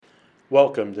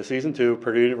Welcome to Season 2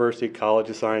 Purdue University College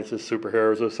of Sciences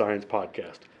Superheroes of Science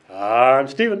podcast. I'm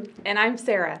Steven. And I'm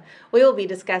Sarah. We will be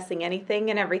discussing anything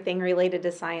and everything related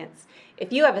to science.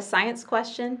 If you have a science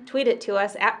question, tweet it to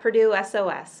us at Purdue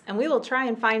SOS, and we will try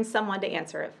and find someone to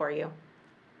answer it for you.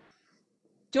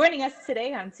 Joining us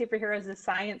today on Superheroes of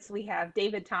Science, we have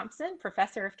David Thompson,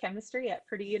 Professor of Chemistry at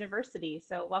Purdue University.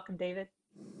 So welcome, David.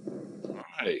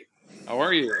 Hi, how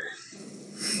are you?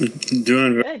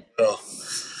 Doing Good. well.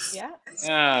 Yeah.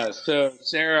 So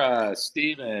Sarah,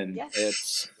 Stephen, Yes.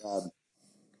 it's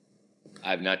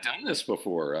I've not done this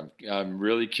before. I'm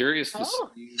really curious to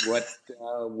see what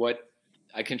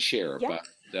I can share about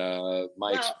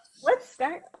my. Well, let's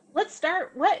start.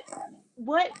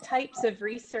 What types of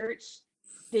research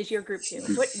does your group do?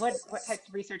 What types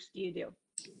of research do you do?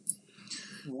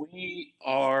 We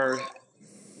are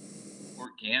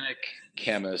organic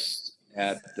chemists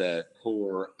at the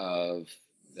core of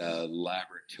the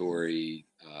laboratory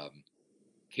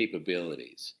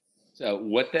capabilities. So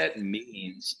what that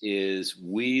means is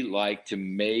we like to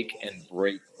make and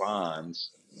break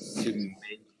bonds to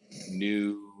make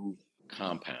new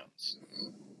compounds.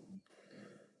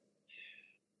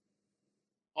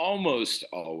 Almost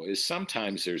always,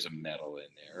 sometimes there's a metal in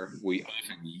there. We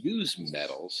often use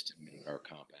metals to make our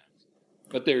compounds,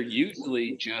 but they're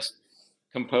usually just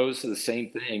composed of the same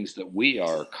things that we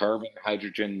are: carbon,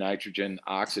 hydrogen, nitrogen,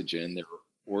 oxygen. They're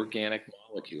organic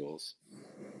molecules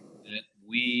that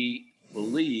we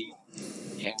believe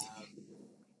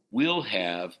will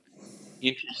have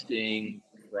interesting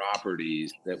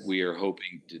properties that we are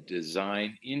hoping to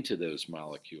design into those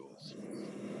molecules.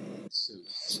 So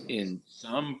in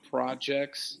some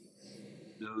projects,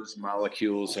 those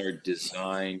molecules are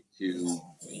designed to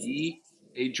be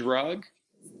a drug.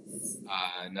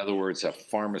 In other words, a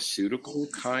pharmaceutical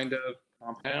kind of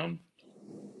compound.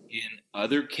 In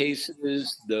other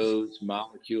cases, those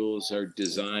molecules are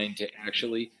designed to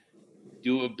actually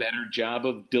do a better job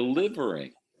of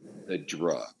delivering the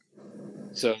drug.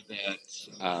 So that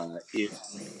if,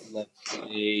 let's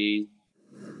say,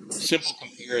 simple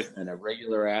comparison, a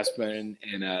regular aspirin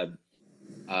and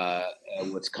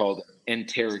what's called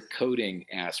enteric coating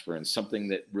aspirin, something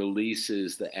that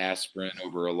releases the aspirin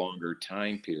over a longer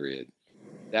time period.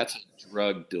 That's a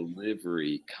drug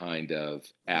delivery kind of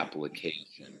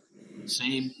application.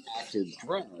 Same active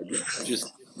drug,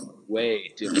 just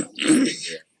way different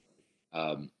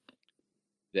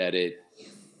that it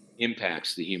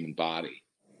impacts the human body.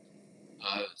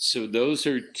 So those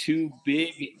are two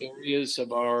big areas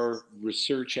of our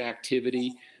research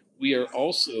activity. We are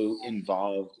also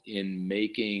involved in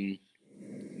making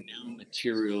new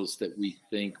materials that we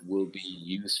think will be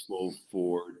useful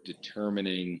for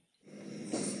determining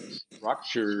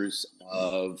structures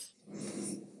of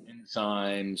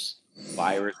enzymes,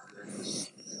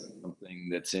 viruses, something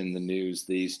that's in the news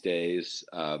these days.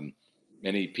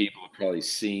 Many people have probably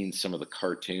seen some of the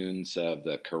cartoons of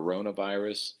the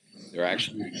coronavirus. There are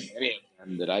actually many of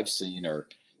them that I've seen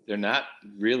they're not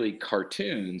really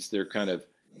cartoons. They're kind of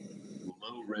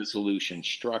low resolution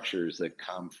structures that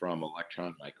come from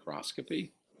electron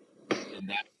microscopy. And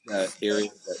that's the area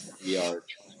that we are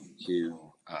trying to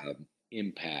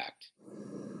impact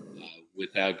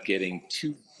without getting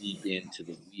too deep into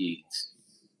the weeds.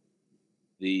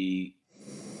 There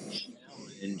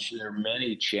are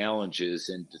many challenges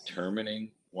in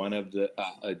determining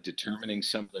determining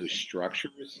some of those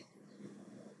structures.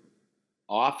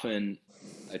 Often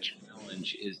a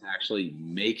challenge is actually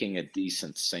making a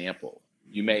decent sample.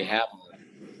 You may have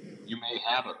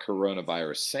a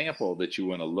coronavirus sample that you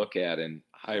want to look at in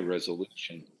high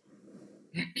resolution.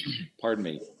 Pardon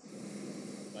me.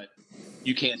 But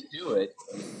you can't do it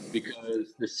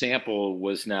because the sample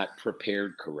was not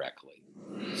prepared correctly.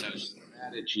 So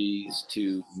strategies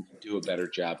to do a better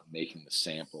job of making the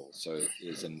sample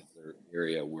is another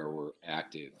area where we're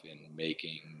active in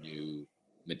making new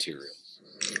materials.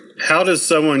 How does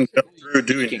someone go through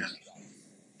doing that?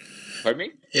 Pardon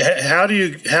me?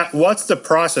 What's the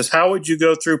process? How would you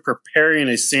go through preparing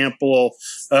a sample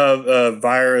of a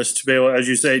virus to be able, as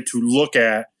you say, to look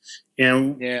at?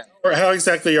 And how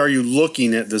exactly are you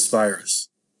looking at this virus?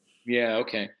 Yeah,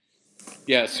 okay.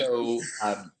 Yeah, so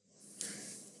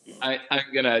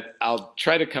I'll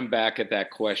try to come back at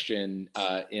that question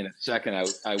in a second. I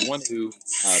want to,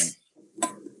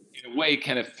 in a way,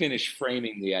 kind of finish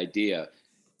framing the idea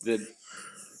that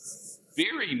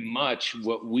very much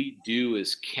what we do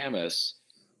as chemists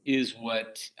is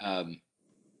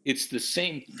it's the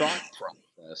same thought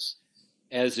process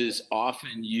as is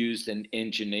often used in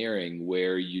engineering,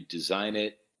 where you design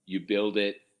it, you build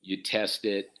it, you test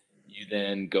it, you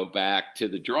then go back to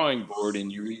the drawing board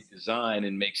and you redesign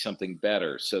and make something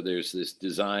better. So there's this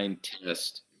design,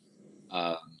 test,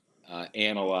 uh,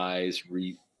 analyze,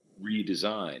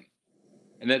 redesign.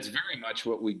 And that's very much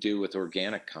what we do with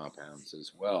organic compounds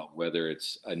as well, whether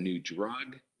it's a new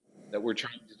drug that we're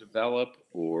trying to develop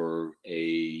or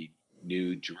a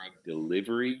new drug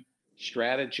delivery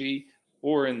strategy,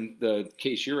 or in the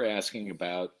case you're asking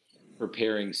about,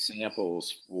 preparing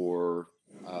samples for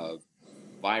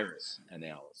virus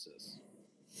analysis.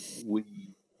 We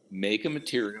make a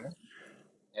material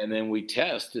and then we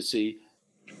test to see,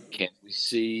 can we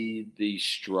see the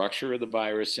structure of the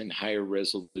virus in higher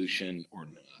resolution or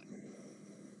not?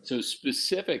 So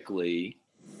specifically,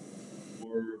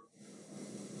 we're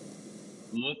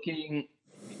looking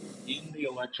in the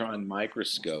electron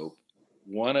microscope.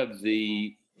 One of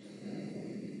the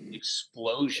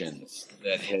explosions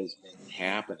that has been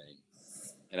happening,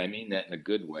 and I mean that in a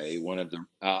good way, one of the,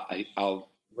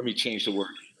 let me change the word,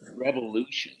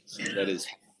 revolutions that is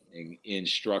happening in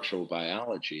structural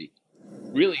biology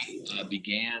really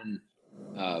began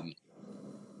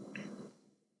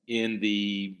in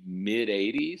the mid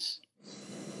 80s.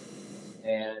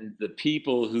 And the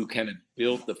people who kind of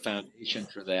built the foundation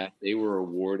for that, they were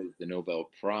awarded the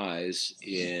Nobel Prize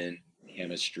in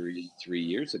chemistry 3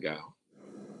 years ago.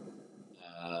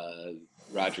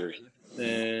 Roger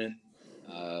Higginson,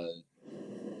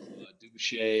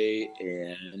 Dubochet,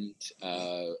 and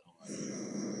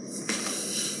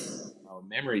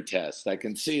memory test. I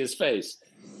can see his face.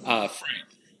 Frank.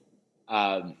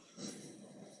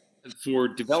 For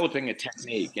developing a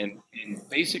technique. And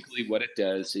basically what it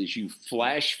does is you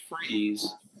flash freeze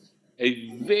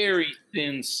a very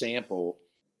thin sample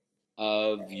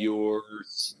of your,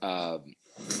 let's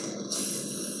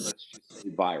just say,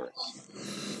 virus.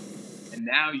 And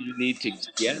now you need to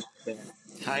get that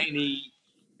tiny,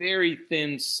 very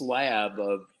thin slab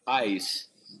of ice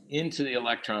into the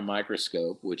electron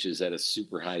microscope, which is at a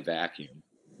super high vacuum,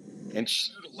 and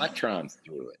shoot electrons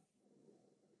through it.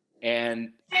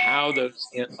 And how those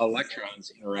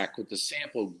electrons interact with the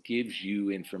sample gives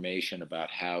you information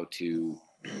about how to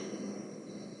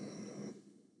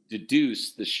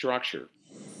deduce the structure.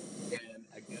 And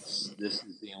I guess this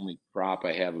is the only prop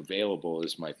I have available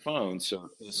is my phone.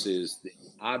 So if this is the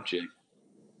object,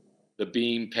 the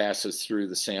beam passes through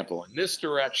the sample in this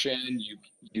direction.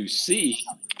 You see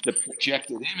the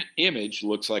projected image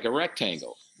looks like a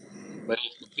rectangle. But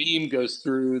if the beam goes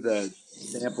through the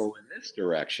sample in this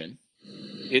direction,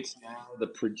 it's now the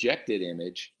projected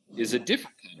image is a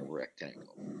different kind of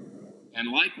rectangle.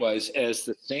 And likewise, as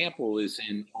the sample is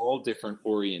in all different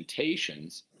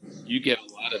orientations, you get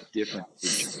a lot of different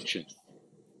projections.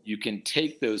 You can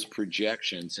take those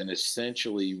projections and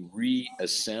essentially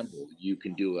reassemble. You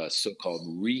can do a so-called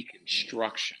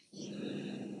reconstruction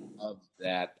of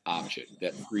that object,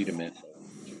 that three-dimensional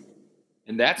object.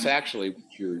 And that's actually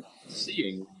what you're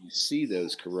seeing when you see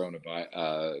those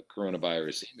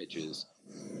coronavirus images,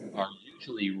 are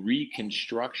usually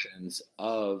reconstructions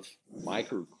of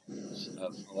microgroups,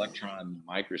 of electron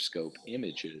microscope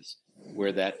images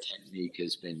where that technique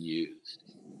has been used.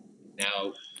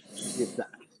 Now, if the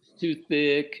ice is too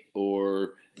thick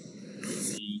or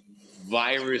the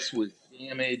virus was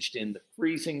damaged in the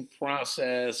freezing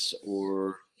process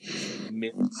or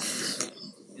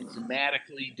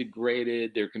enzymatically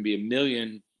degraded, there can be a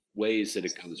million ways that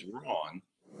it goes wrong.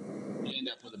 You end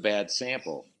up with a bad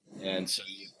sample. And so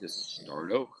you have to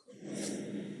start over.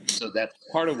 So that's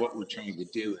part of what we're trying to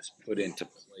do, is put into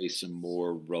place a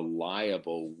more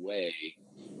reliable way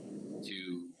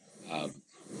to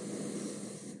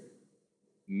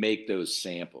make those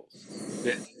samples.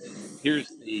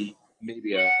 Here's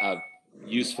maybe a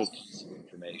useful piece of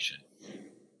information.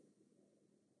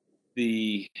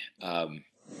 The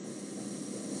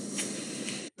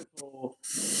typical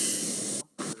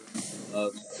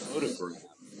of photograph,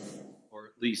 or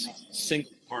at least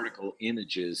single particle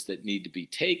images that need to be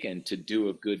taken to do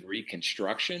a good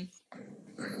reconstruction,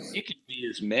 it can be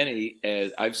as many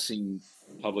as I've seen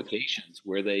publications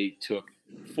where they took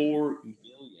 4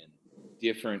 million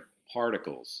different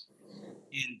particles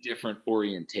in different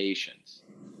orientations.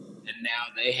 And now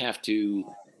they have to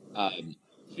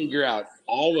figure out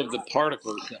all of the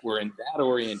particles that were in that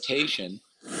orientation,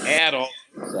 add all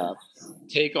those up,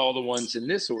 take all the ones in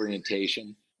this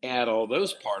orientation, add all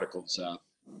those particles up,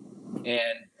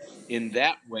 and in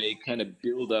that way kind of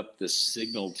build up the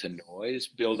signal to noise,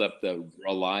 build up the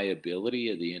reliability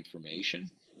of the information.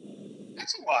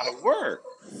 That's a lot of work.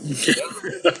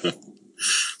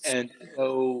 And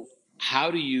so how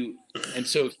do you, and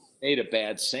so made a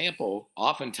bad sample,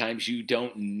 oftentimes you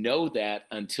don't know that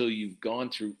until you've gone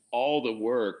through all the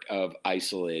work of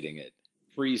isolating it,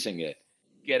 freezing it,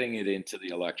 getting it into the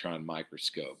electron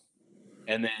microscope,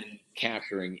 and then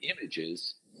capturing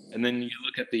images. And then you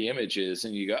look at the images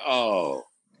and you go, oh,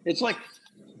 it's like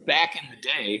back in the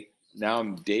day. Now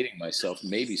I'm dating myself,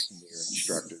 maybe some of your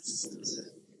instructors.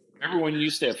 Remember when you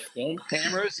used to have film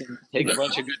cameras and take a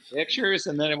bunch of good pictures,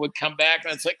 and then it would come back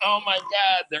and it's like, oh my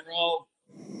God, they're all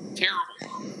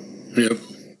terrible. Yep.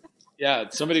 Yeah,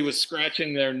 somebody was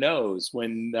scratching their nose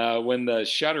when the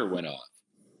shutter went off,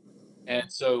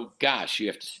 and so gosh, you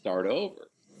have to start over.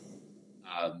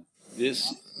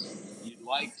 This you'd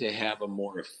like to have a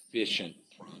more efficient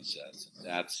process.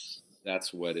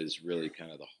 That's what is really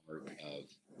kind of the heart of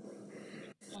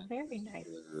Very nice.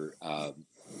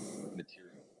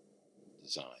 material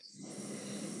design.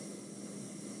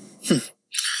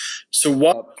 So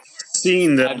what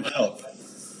seeing that help?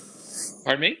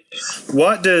 Pardon me?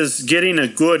 What does getting a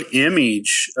good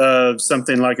image of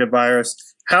something like a virus,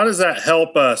 how does that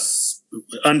help us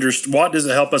what does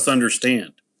it help us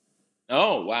understand?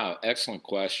 Oh, wow. Excellent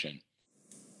question.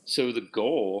 So the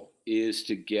goal is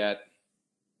to get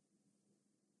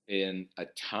an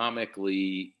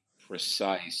atomically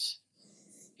precise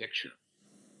picture.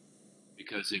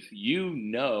 Because if you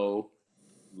know,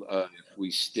 if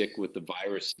we stick with the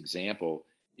virus example,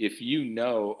 if you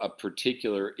know a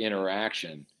particular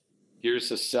interaction,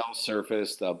 here's a cell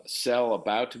surface, the cell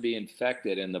about to be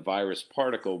infected, and the virus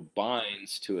particle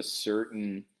binds to a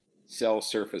certain cell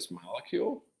surface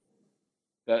molecule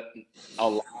that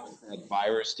allows that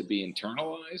virus to be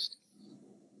internalized.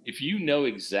 If you know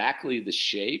exactly the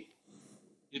shape,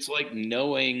 it's like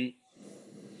knowing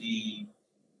the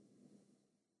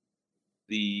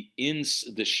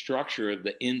the structure of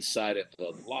the inside of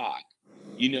the lock.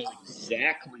 You know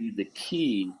exactly the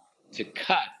key to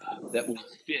cut that will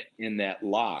fit in that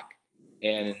lock.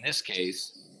 And in this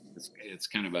case, it's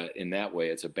kind of in that way,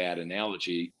 it's a bad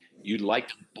analogy. You'd like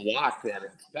to block that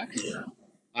infection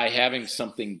by having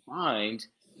something bind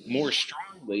more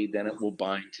strongly than it will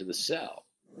bind to the cell.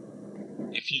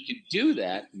 If you can do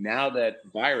that, now that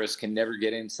virus can never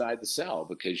get inside the cell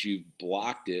because you've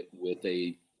blocked it with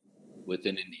an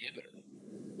inhibitor,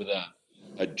 with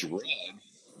a drug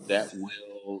that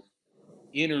will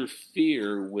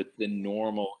interfere with the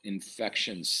normal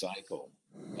infection cycle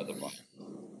of the virus,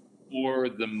 or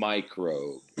the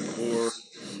microbe, or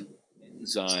the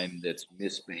enzyme that's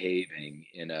misbehaving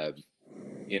in a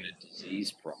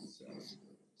disease process.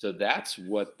 So that's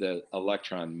what the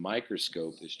electron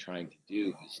microscope is trying to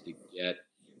do, is to get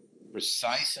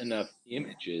precise enough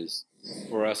images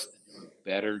for us to do a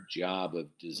better job of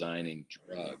designing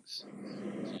drugs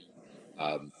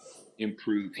to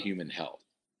improve human health.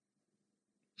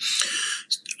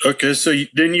 Okay, so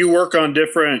then you work on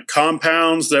different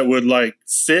compounds that would like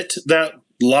fit that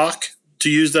lock, to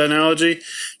use that analogy.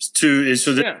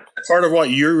 Part of what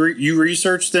you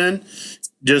research then,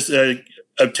 just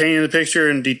obtaining the picture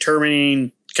and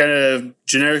determining, kind of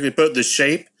generically put, the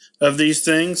shape of these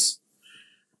things.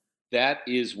 That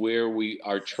is where we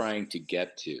are trying to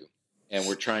get to, and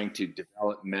we're trying to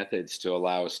develop methods to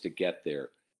allow us to get there.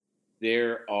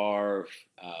 There are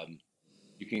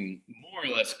you can more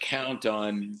or less count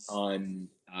on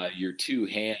your two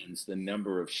hands the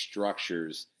number of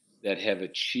structures that have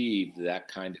achieved that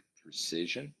kind of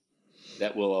precision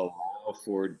that will allow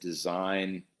for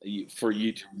design, for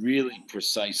you to really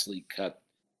precisely cut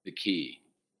the key.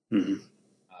 Mm-hmm.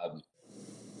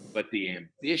 But the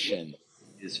ambition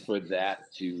is for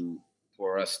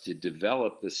us to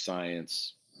develop the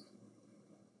science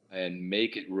and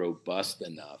make it robust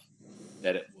enough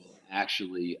that it will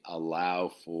actually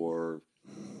allow for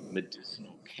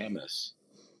medicinal chemists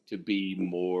to be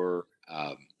more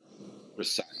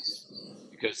precise,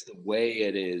 because the way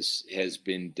it has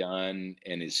been done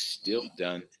and is still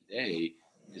done today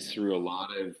is through a lot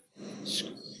of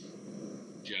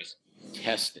just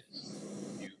testing.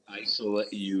 You isolate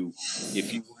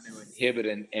if you want to inhibit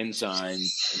an enzyme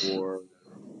or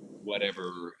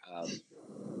whatever.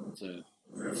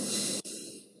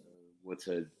 What's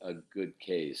a good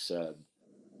case?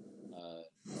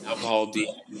 Alcohol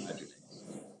dehydrogenase.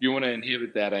 If you want to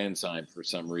inhibit that enzyme for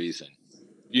some reason,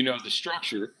 you know the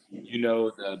structure, you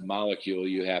know the molecule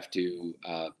you have to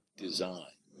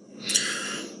design.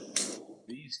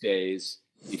 These days,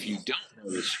 if you don't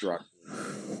know the structure,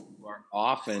 you are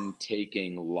often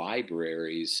taking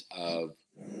libraries of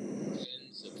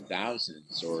tens of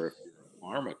thousands, or if you're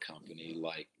a pharma company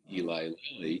like Eli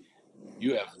Lilly,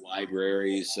 you have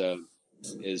libraries of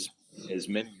as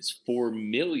many as 4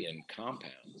 million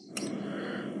compounds.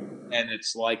 And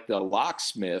it's like the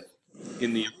locksmith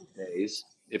in the old days.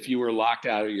 If you were locked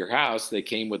out of your house, they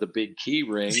came with a big key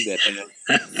ring that had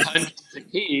hundreds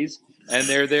of keys, and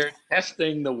they're there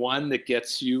testing the one that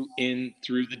gets you in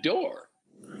through the door.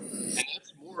 And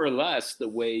that's more or less the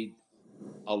way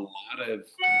a lot of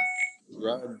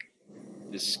drug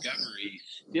discovery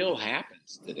still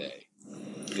happens today,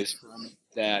 is from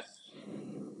that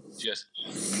just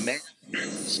massive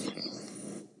discovery.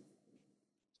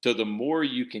 So the more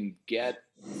you can get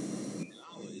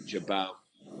knowledge about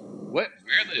what's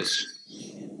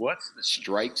the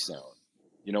strike zone,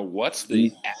 what's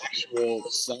the actual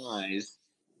size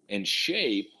and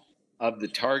shape of the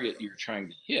target you're trying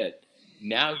to hit.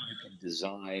 Now you can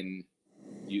design,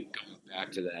 you going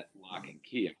back to that lock and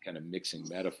key. I'm kind of mixing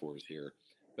metaphors here,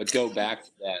 but go back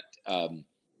to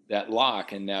that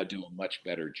lock and now do a much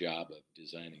better job of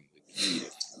designing the key.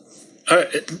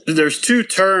 There's two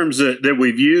terms that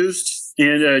we've used,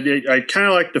 and I kind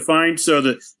of like to find so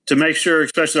that to make sure,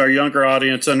 especially our younger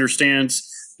audience,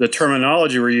 understands the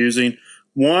terminology we're using.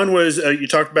 One was you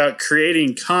talked about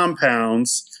creating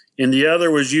compounds, and the other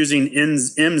was using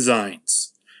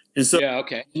enzymes. And so, yeah,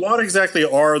 okay. What exactly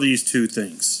are these two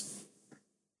things?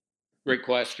 Great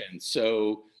question.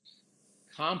 So,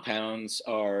 compounds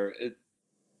are.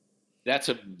 That's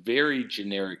a very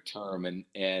generic term,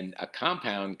 and a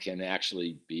compound can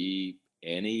actually be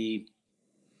any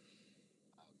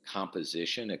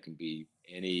composition. It can be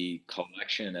any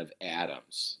collection of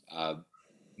atoms.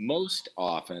 Most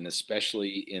often,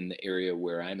 especially in the area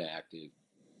where I'm active,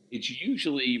 it's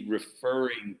usually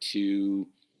referring to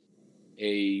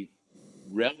a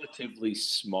relatively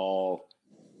small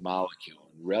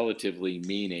molecule. Relatively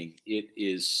meaning it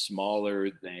is smaller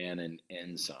than an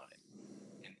enzyme.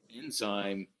 An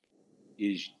enzyme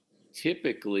is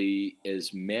typically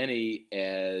as many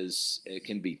as it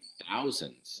can be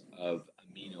thousands of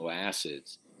amino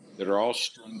acids that are all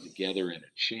strung together in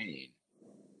a chain.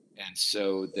 And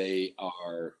so they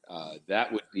are,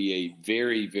 that would be a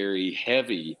very, very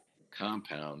heavy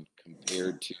compound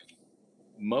compared to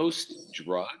most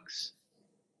drugs,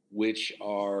 which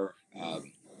are,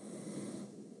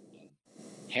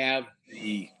 have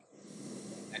the,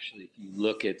 actually, if you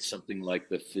look at something like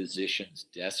the physician's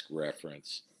desk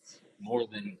reference, more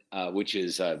than, which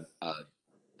is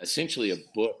essentially a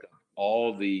book of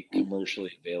all the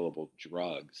commercially available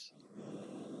drugs.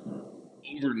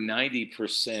 Over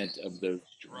 90% of those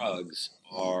drugs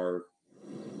are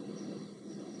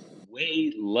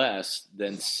way less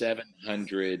than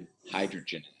 700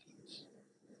 hydrogen atoms.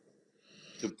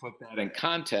 To put that in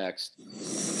context,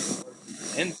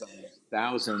 enzymes,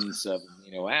 thousands of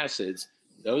amino acids,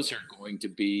 those are going to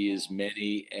be as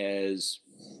many as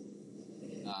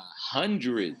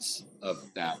hundreds of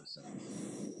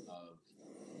thousands of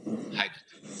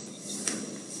hydrogen.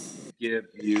 Give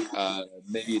you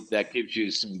maybe that gives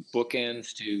you some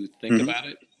bookends to think about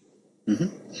it.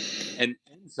 An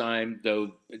enzyme,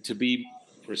 though, to be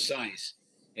precise,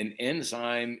 an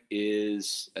enzyme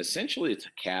is essentially it's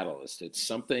a catalyst. It's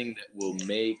something that will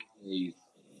make a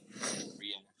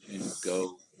reaction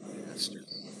go faster,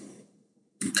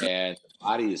 and the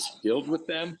body is filled with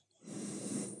them.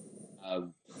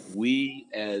 We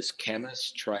as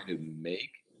chemists try to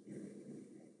make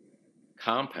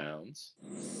compounds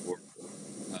or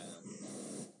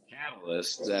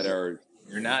catalysts that are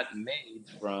they're not made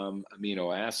from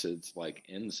amino acids like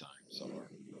enzymes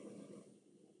are,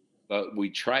 but we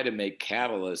try to make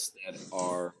catalysts that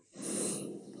are,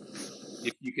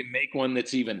 if you can make one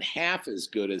that's even half as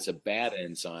good as a bad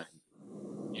enzyme,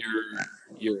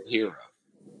 you're a hero.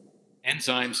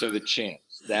 Enzymes are the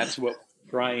champs. That's what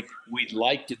we'd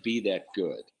like to be that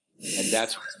good, and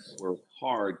that's what we work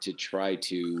hard to try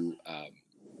to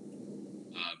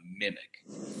mimic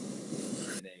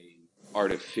in a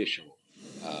artificial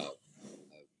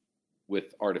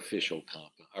with artificial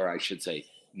compound, or I should say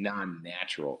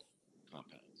non-natural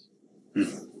compounds.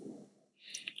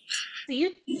 So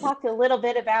you talked a little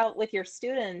bit about with your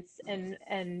students and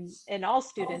all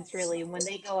students really when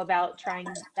they go about trying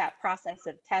that process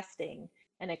of testing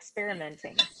and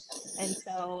experimenting. And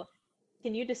so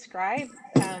can you describe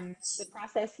the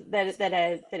process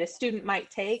that a student might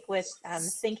take with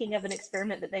thinking of an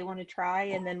experiment that they want to try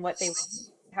and then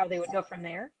how they would go from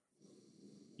there?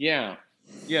 Yeah,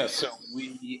 yeah. So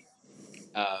we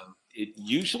it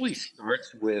usually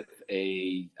starts with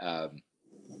a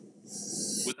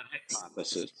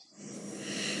hypothesis.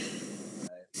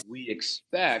 We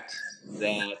expect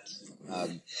that,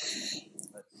 let's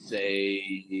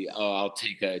say, I'll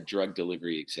take a drug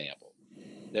delivery example,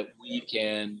 that we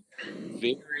can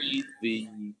vary the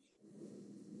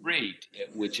rate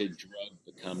at which a drug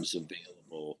becomes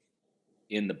available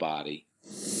in the body,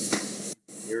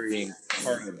 varying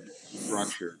part of the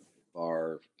structure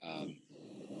of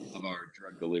our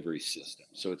drug delivery system.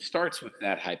 So it starts with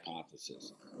that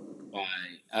hypothesis.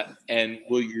 And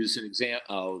we'll use an example.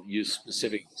 I'll use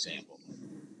specific example.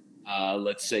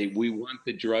 Let's say we want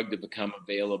the drug to become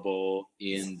available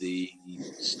in the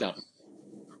stomach.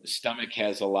 The stomach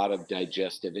has a lot of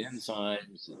digestive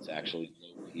enzymes. It's actually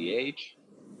low pH.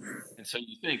 And so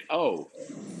you think, oh,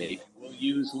 maybe we'll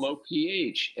use low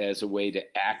pH as a way to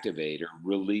activate or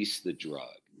release the drug.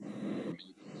 Or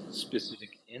maybe a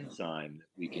specific enzyme that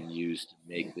we can use to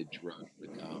make the drug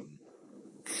become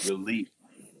released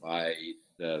by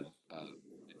the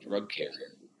drug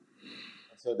carrier.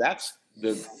 So that's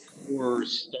the core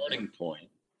starting point.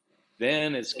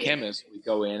 Then, as chemists, we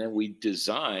go in and we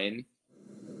design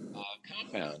a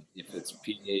compound. If it's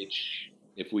pH,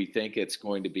 if we think it's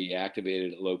going to be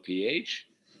activated at low pH,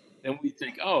 then we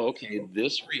think, oh, okay,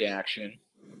 this reaction,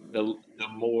 the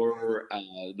lower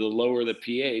the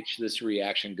pH, this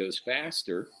reaction goes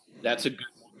faster. That's a good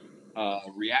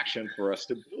reaction for us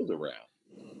to build around.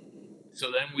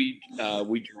 So then we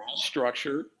draw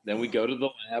structure. Then we go to the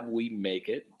lab, we make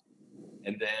it,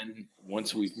 and then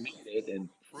once we've made it and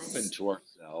proven to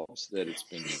ourselves that it's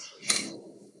been made,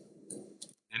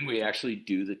 then we actually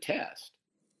do the test.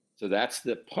 So that's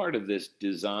the part of this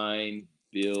design,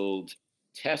 build,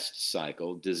 test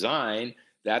cycle. Design,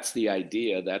 that's the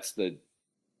idea. That's the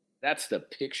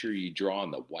picture you draw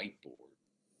on the whiteboard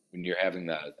when you're having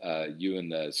you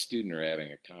and the student are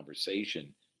having a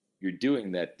conversation. You're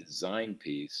doing that design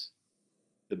piece.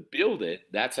 To build it,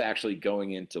 that's actually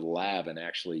going into the lab and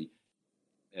actually,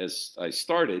 as I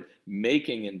started,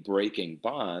 making and breaking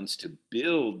bonds to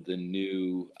build the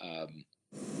new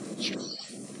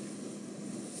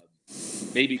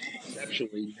maybe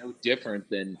conceptually no different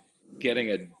than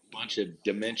getting a bunch of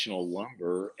dimensional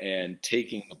lumber and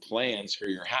taking the plans for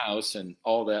your house and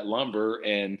all that lumber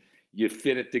and you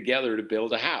fit it together to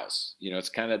build a house. It's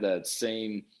kind of the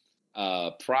same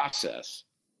process.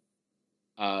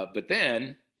 But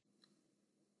then,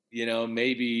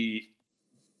 maybe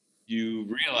you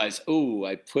realize, oh,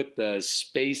 I put the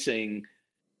spacing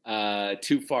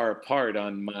too far apart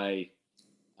on my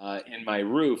in my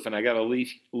roof, and I got a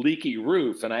leaky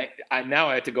roof, and I now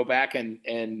I have to go back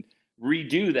and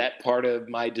redo that part of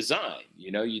my design.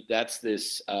 That's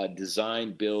this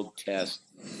design, build, test,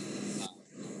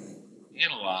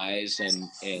 analyze, and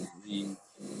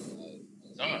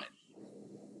design.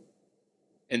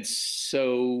 And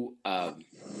so,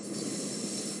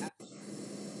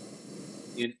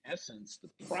 in essence, the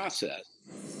process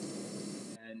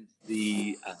and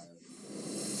the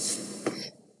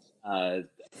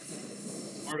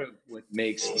part of what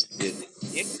makes it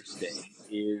interesting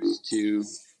is to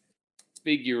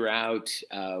figure out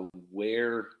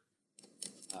where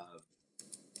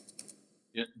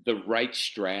the right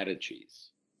strategies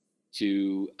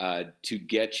to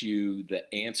get you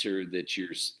the answer that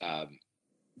you're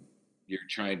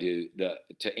trying to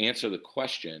answer the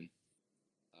question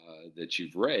that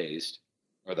you've raised,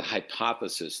 or the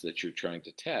hypothesis that you're trying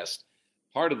to test.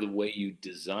 Part of the way you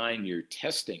design your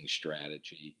testing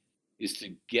strategy is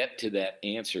to get to that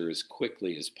answer as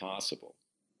quickly as possible,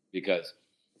 because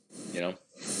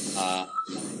it's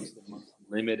the most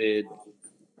limited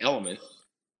element,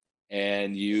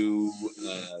 and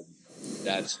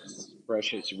that's a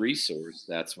precious resource.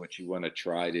 That's what you want to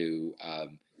try to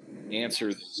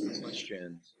answer this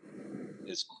question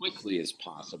as quickly as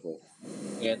possible.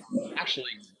 And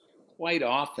actually, quite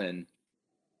often,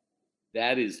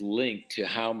 that is linked to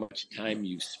how much time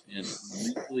you've spent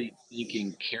really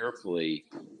thinking carefully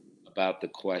about the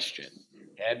question.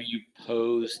 Have you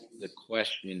posed the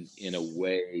question in a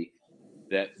way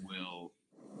that will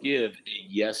give a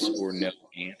yes or no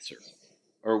answer,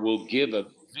 or will give a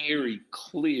very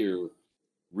clear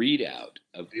readout,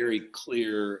 a very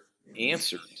clear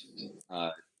answer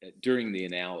during the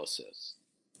analysis?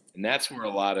 And that's where a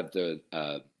lot of the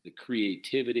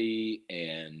creativity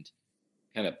and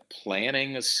kind of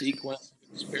planning a sequence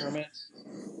of experiments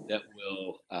that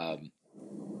will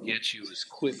get you as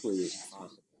quickly as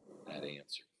possible that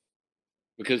answer.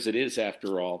 Because it is,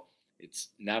 after all, it's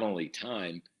not only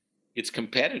time, it's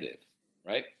competitive,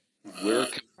 right? We're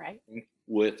competing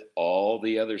with all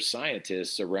the other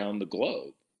scientists around the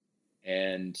globe.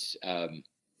 And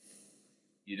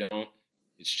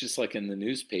it's just like in the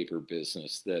newspaper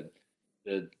business, that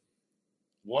the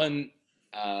one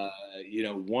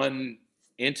one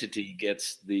entity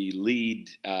gets the lead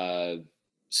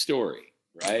story,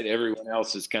 right? Everyone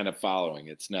else is kind of following.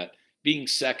 It's not, being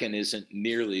second isn't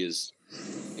nearly as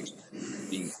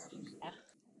being.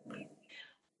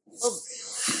 Well,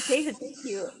 David, thank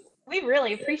you. We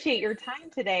really appreciate your time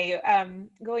today.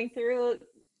 Going through,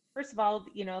 first of all,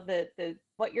 the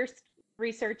what you're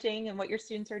researching and what your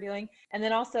students are doing, and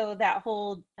then also that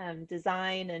whole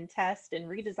design and test and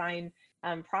redesign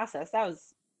process.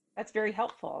 That's very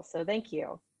helpful. So thank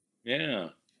you. Yeah.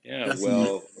 Definitely.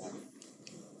 Well,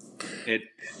 it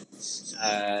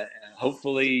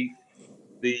hopefully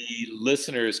the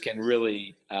listeners can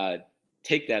really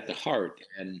take that to heart.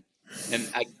 And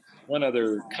one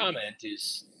other comment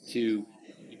is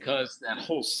because that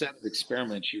whole set of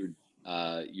experiments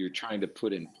you're trying to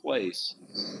put in place,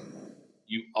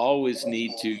 you always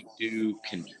need to do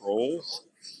controls.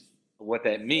 What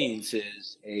that means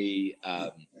is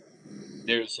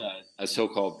there's a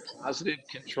so-called positive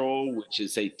control, which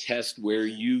is a test where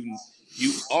you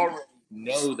already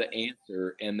know the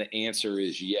answer, and the answer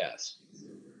is yes.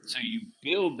 So you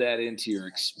build that into your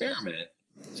experiment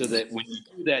so that when you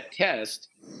do that test,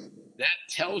 that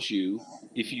tells you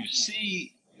if you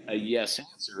see a yes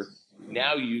answer,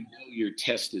 now you know your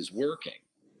test is working.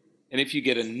 And if you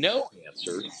get a no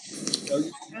answer, you know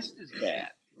your test is bad.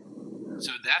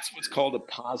 So that's what's called a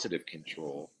positive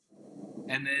control.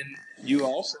 And then you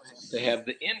also have to have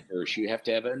the inverse. You have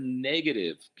to have a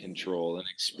negative control, an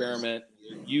experiment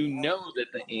where you know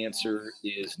that the answer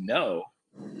is no.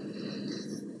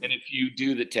 And if you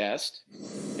do the test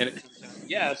and it comes out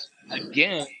yes,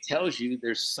 again, it tells you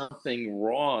there's something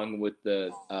wrong with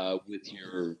with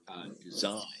your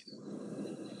design.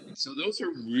 And so those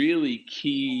are really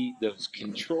key. Those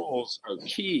controls are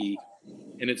key,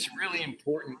 and it's really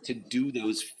important to do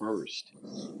those first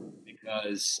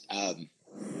because I'm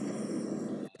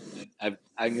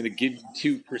going to give you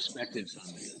two perspectives on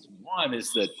this. One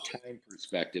is the time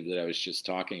perspective that I was just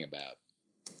talking about.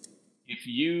 If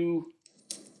you,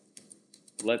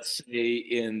 let's say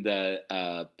in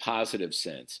the positive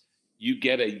sense, you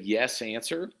get a yes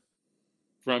answer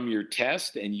from your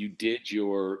test and you did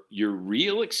your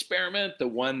real experiment, the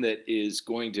one that is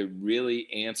going to really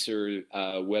answer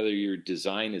whether your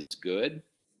design is good,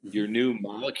 your new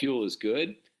molecule is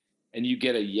good, and you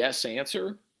get a yes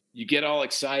answer, you get all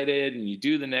excited and you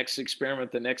do the next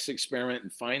experiment,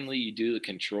 and finally you do the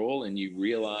control and you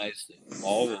realize that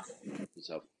all of it is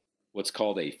what's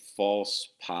called a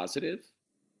false positive.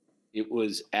 It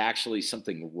was actually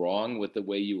something wrong with the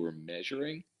way you were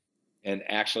measuring. And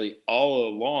actually, all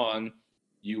along,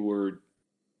 you were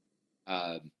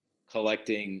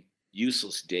collecting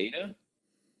useless data.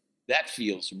 That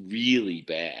feels really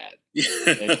bad.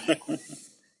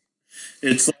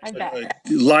 It's like a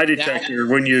lie detector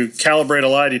when you calibrate a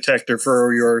lie detector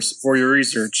for your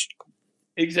research.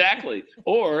 Exactly.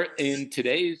 Or in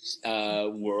today's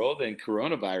world and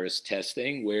coronavirus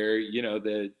testing, where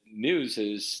the news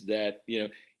is that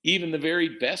even the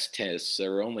very best tests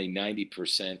are only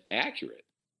 90% accurate,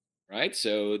 right?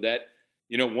 So that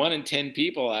 1 in 10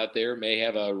 people out there may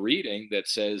have a reading that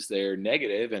says they're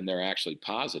negative and they're actually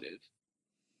positive.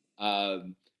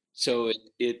 So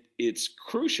it's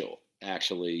crucial,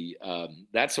 actually.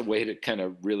 That's a way to kind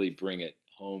of really bring it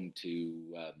home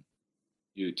to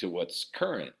what's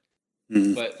current.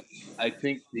 Mm-hmm. But I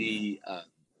think the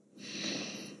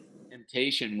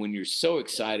temptation when you're so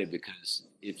excited, because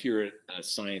if you're a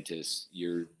scientist,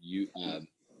 you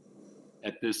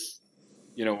at this,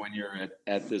 when you're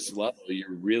at this level,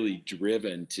 you're really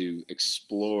driven to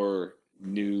explore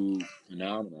new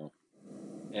phenomena.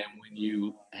 And when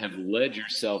you have led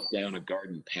yourself down a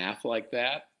garden path like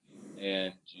that,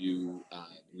 and you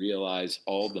realize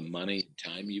all the money and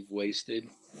time you've wasted,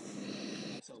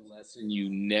 that's a lesson you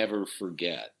never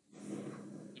forget.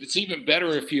 But it's even better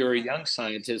if you're a young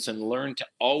scientist and learn to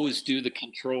always do the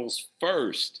controls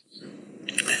first.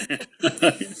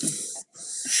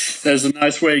 That's a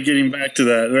nice way of getting back to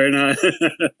that. Very nice.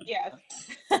 Yes.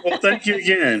 Well, thank you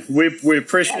again. We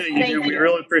appreciate you. We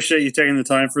really appreciate you taking the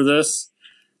time for this.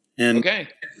 And okay.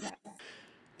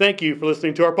 Thank you for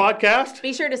listening to our podcast.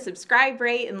 Be sure to subscribe,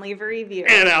 rate, and leave a review.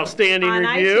 An outstanding on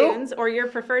review. On iTunes or your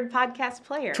preferred podcast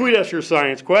player. Tweet us your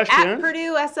science questions. At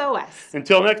Purdue SOS.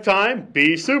 Until next time,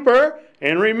 be super,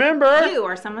 and remember... You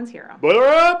are someone's hero. Boiler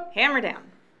up. Hammer down.